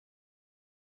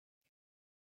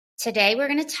Today, we're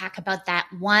going to talk about that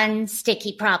one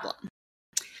sticky problem.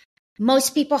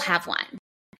 Most people have one.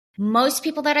 Most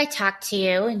people that I talk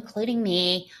to, including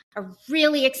me, are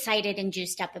really excited and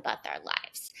juiced up about their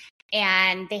lives.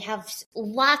 And they have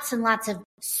lots and lots of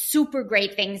super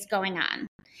great things going on.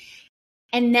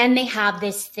 And then they have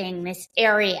this thing, this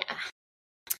area.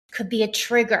 Could be a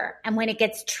trigger. And when it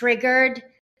gets triggered,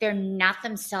 they're not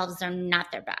themselves. They're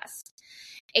not their best.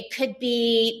 It could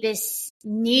be this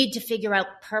need to figure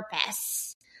out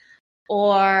purpose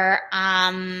or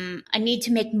a need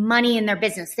to make money in their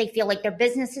business. They feel like their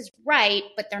business is right,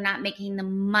 but they're not making the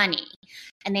money.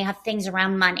 And they have things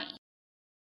around money.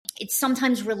 It's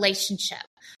sometimes relationship.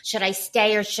 Should I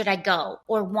stay or should I go?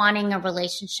 Or wanting a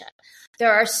relationship.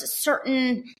 There are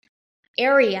certain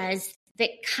areas that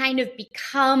kind of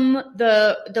become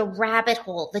the rabbit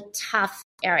hole, the tough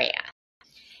area.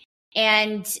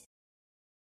 And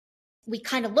we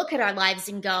kind of look at our lives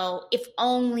and go, if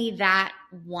only that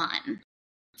one.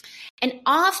 And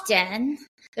often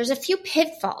there's a few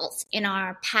pitfalls in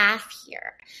our path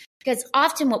here, because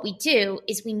often what we do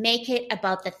is we make it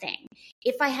about the thing.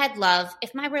 If I had love,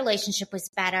 if my relationship was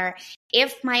better,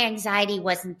 if my anxiety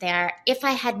wasn't there, if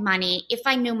I had money, if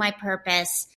I knew my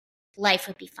purpose, life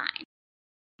would be fine.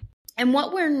 And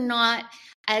what we're not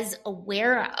as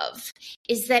aware of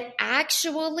is that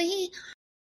actually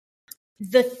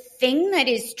the thing that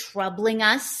is troubling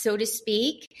us, so to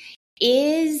speak,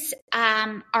 is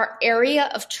our area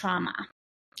of trauma.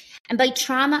 And by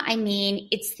trauma, I mean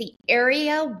it's the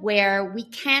area where we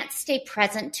can't stay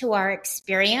present to our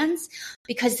experience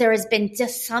because there has been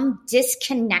just some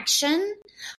disconnection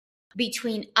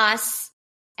between us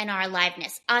and our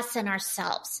aliveness, us and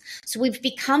ourselves. So we've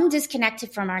become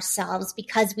disconnected from ourselves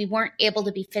because we weren't able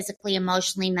to be physically,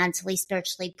 emotionally, mentally,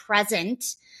 spiritually present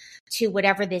to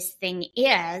whatever this thing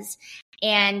is.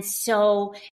 And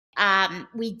so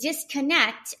we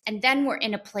disconnect, and then we're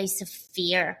in a place of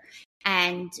fear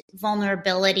and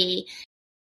vulnerability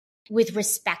with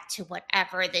respect to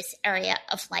whatever this area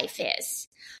of life is.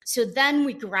 So then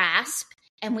we grasp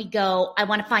and we go, I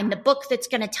want to find the book that's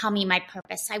going to tell me my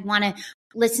purpose. I want to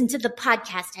listen to the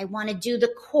podcast. I want to do the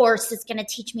course that's going to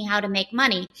teach me how to make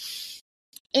money.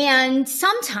 And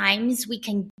sometimes we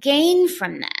can gain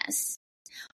from this.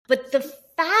 But the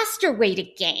faster way to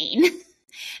gain,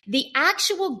 the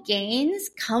actual gains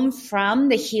come from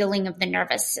the healing of the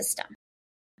nervous system.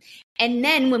 And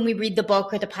then when we read the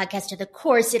book or the podcast or the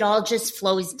course, it all just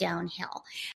flows downhill.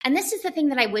 And this is the thing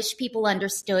that I wish people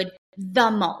understood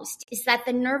the most, is that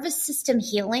the nervous system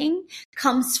healing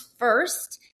comes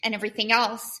first and everything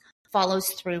else follows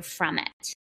through from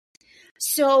it.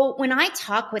 So when I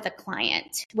talk with a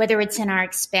client, whether it's in our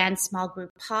Expand small group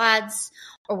pods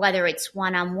or whether it's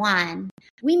one-on-one,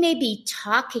 we may be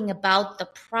talking about the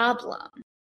problem.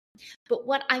 But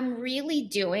what I'm really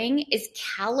doing is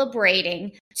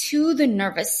calibrating to the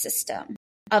nervous system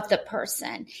of the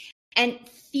person and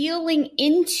feeling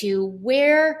into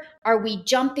where are we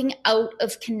jumping out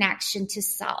of connection to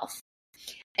self.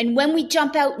 And when we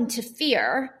jump out into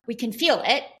fear, we can feel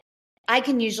it. I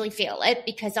can usually feel it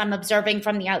because I'm observing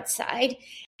from the outside,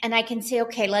 and I can say,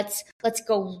 okay, let's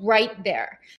go right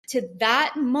there to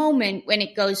that moment when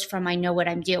it goes from I know what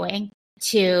I'm doing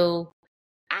to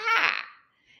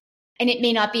and it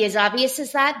may not be as obvious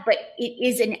as that, but it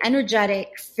is an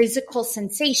energetic physical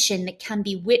sensation that can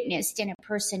be witnessed in a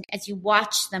person as you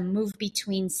watch them move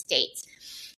between states.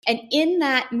 And in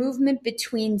that movement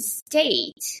between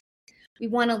states, we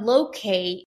want to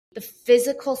locate the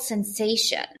physical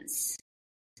sensations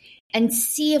and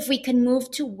see if we can move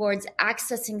towards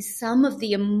accessing some of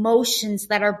the emotions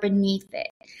that are beneath it.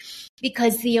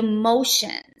 Because the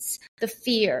emotions, the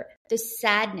fear, the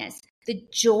sadness, the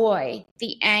joy,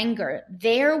 the anger,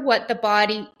 they're what the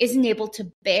body isn't able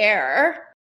to bear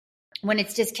when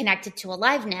it's disconnected to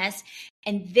aliveness,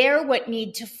 and they're what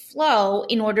need to flow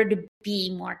in order to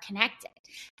be more connected.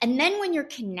 And then when you're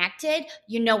connected,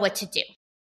 you know what to do.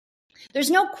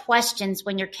 There's no questions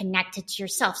when you're connected to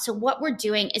yourself. So what we're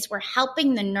doing is we're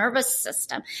helping the nervous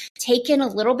system take in a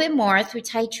little bit more through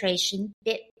titration,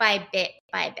 bit by bit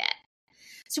by bit.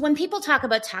 So when people talk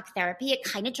about talk therapy, it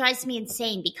kind of drives me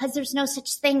insane because there's no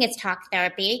such thing as talk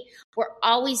therapy. We're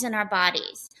always in our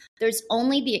bodies. There's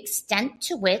only the extent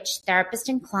to which therapist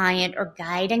and client or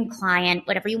guide and client,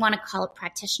 whatever you want to call it,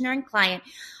 practitioner and client,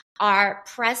 are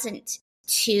present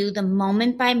to the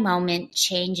moment by moment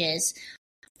changes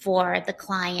for the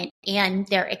client and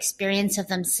their experience of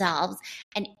themselves,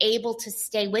 and able to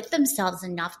stay with themselves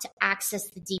enough to access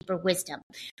the deeper wisdom,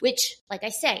 which, like I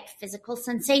say, physical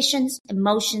sensations,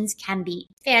 emotions can be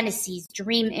fantasies,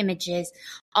 dream images,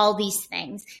 all these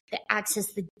things that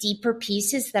access the deeper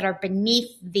pieces that are beneath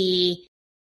the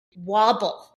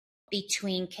wobble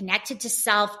between connected to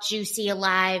self, juicy,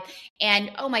 alive, and,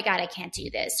 oh my God, I can't do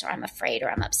this, or I'm afraid, or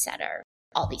I'm upset, or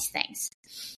all these things.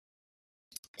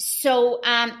 So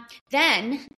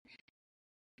then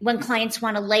when clients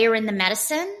want to layer in the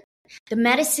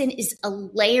medicine is a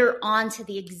layer onto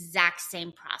the exact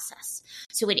same process.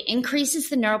 So it increases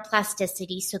the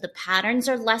neuroplasticity, so the patterns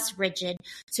are less rigid,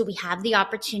 so we have the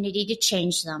opportunity to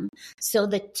change them. So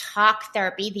the talk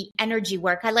therapy, the energy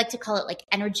work, I like to call it like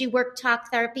energy work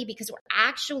talk therapy, because we're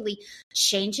actually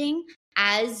changing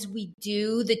as we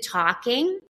do the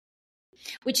talking,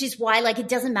 which is why, like, it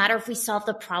doesn't matter if we solve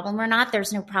the problem or not.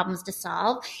 There's no problems to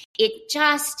solve. It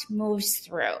just moves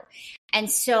through. And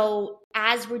so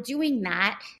as we're doing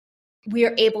that,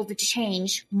 we're able to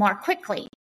change more quickly.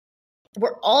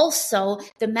 We're also,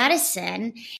 the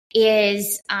medicine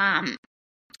is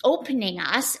opening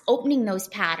those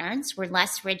patterns. We're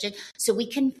less rigid, so we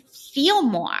can feel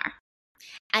more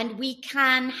and we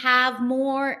can have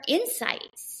more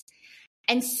insights.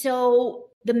 And so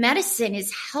the medicine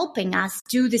is helping us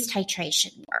do this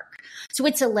titration work. So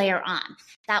it's a layer on.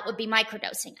 That would be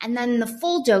microdosing. And then the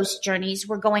full dose journeys,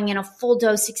 we're going in a full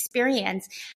dose experience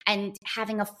and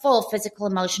having a full physical,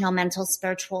 emotional, mental,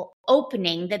 spiritual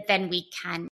opening that then we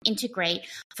can integrate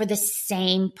for the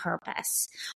same purpose.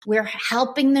 We're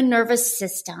helping the nervous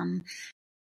system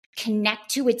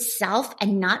connect to itself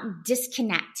and not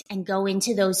disconnect and go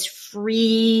into those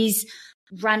freeze,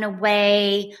 run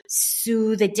away,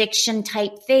 soothe addiction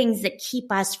type things that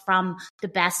keep us from the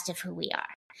best of who we are.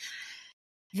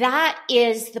 That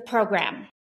is the program.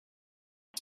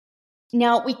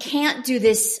 Now, we can't do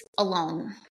this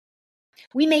alone.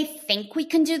 We may think we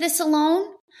can do this alone,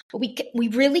 but we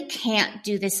really can't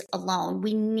do this alone.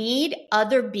 We need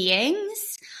other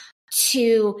beings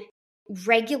to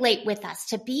regulate with us,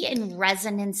 to be in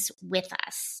resonance with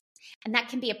us. And that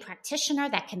can be a practitioner,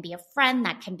 that can be a friend,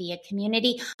 that can be a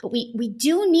community. But we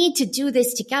do need to do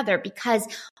this together, because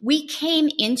we came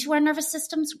into our nervous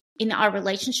systems in our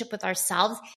relationship with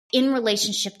ourselves, in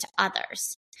relationship to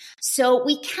others. So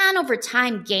we can over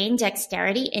time gain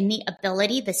dexterity in the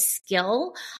ability, the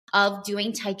skill of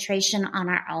doing titration on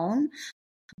our own,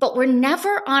 but we're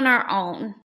never on our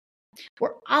own.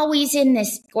 We're always in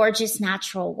this gorgeous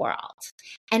natural world,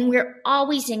 and we're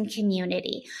always in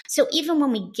community. So even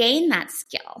when we gain that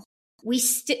skill,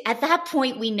 at that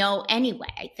point, we know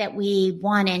anyway that we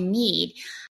want and need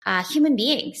human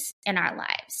beings in our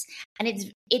lives. And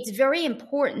it's very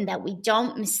important that we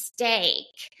don't mistake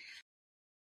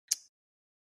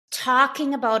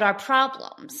talking about our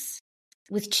problems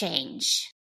with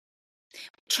change.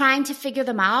 Trying to figure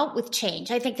them out with change.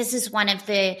 I think this is one of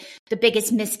the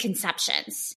biggest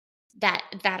misconceptions that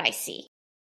I see.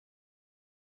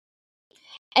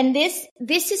 And this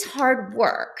is hard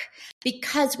work,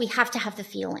 because we have to have the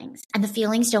feelings, and the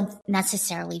feelings don't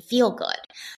necessarily feel good,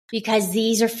 because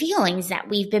these are feelings that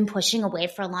we've been pushing away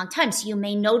for a long time. So you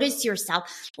may notice yourself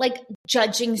like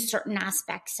judging certain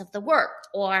aspects of the work,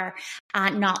 or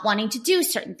not wanting to do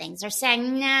certain things, or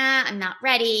saying, nah, I'm not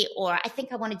ready, or I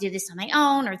think I want to do this on my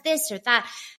own, or this or that.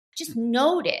 Just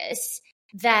notice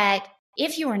that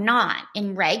if you are not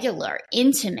in regular,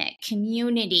 intimate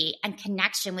community and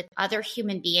connection with other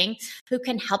human beings who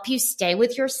can help you stay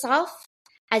with yourself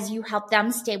as you help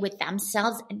them stay with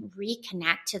themselves and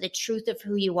reconnect to the truth of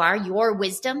who you are, your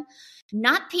wisdom,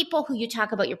 not people who you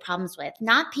talk about your problems with,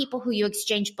 not people who you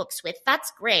exchange books with,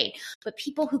 that's great, but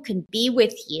people who can be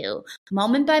with you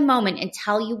moment by moment and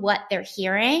tell you what they're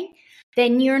hearing,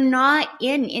 then you're not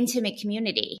in intimate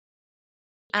community.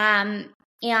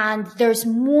 And there's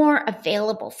more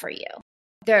available for you.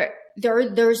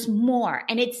 There's more,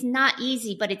 and it's not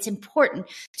easy, but it's important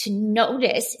to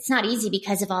notice. It's not easy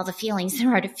because of all the feelings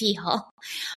there are to feel,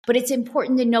 but it's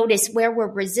important to notice where we're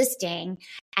resisting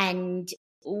and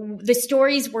the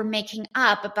stories we're making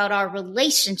up about our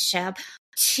relationship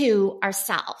to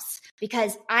ourselves,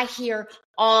 because I hear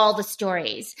all the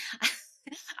stories.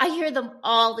 I hear them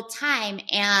all the time,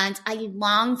 and I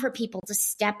long for people to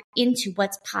step into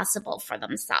what's possible for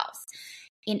themselves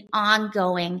in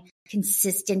ongoing,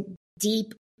 consistent,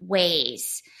 deep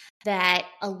ways that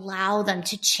allow them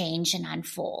to change and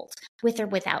unfold with or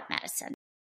without medicine.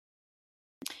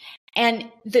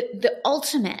 And the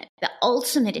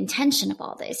ultimate intention of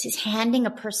all this is handing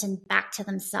a person back to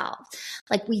themselves.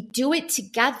 Like, we do it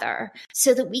together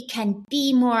so that we can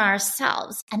be more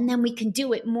ourselves, and then we can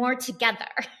do it more together.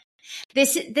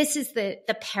 This is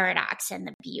the paradox and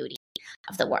the beauty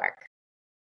of the work.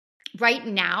 Right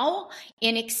now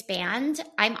in Expand,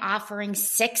 I'm offering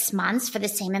 6 months for the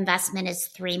same investment as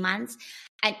 3 months.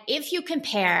 And if you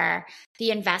compare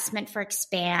the investment for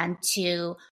Expand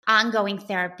to ongoing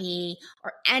therapy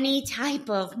or any type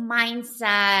of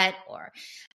mindset or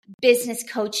business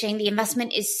coaching, the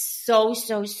investment is so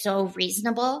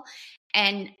reasonable.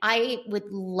 And I would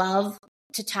love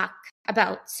to talk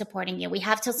about supporting you. We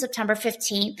have till September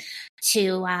 15th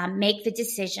to make the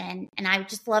decision. And I would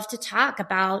just love to talk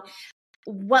about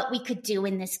what we could do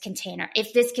in this container.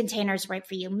 If this container is right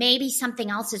for you, maybe something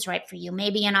else is right for you.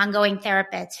 Maybe an ongoing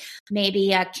therapist,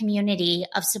 maybe a community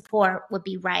of support would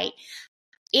be right.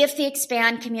 If the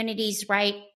Expand community is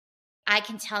right, I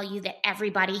can tell you that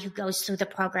everybody who goes through the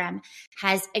program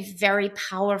has a very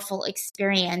powerful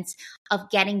experience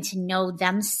of getting to know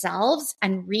themselves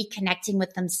and reconnecting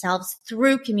with themselves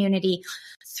through community,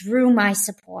 through my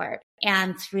support,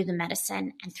 and through the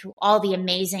medicine, and through all the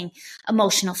amazing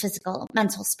emotional, physical,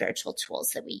 mental, spiritual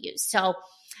tools that we use. So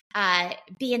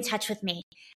be in touch with me.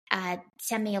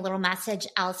 Send me a little message,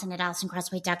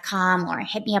 Allison@AllisonCrossway.com, or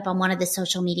hit me up on one of the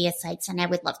social media sites, and I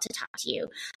would love to talk to you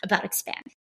about Expand.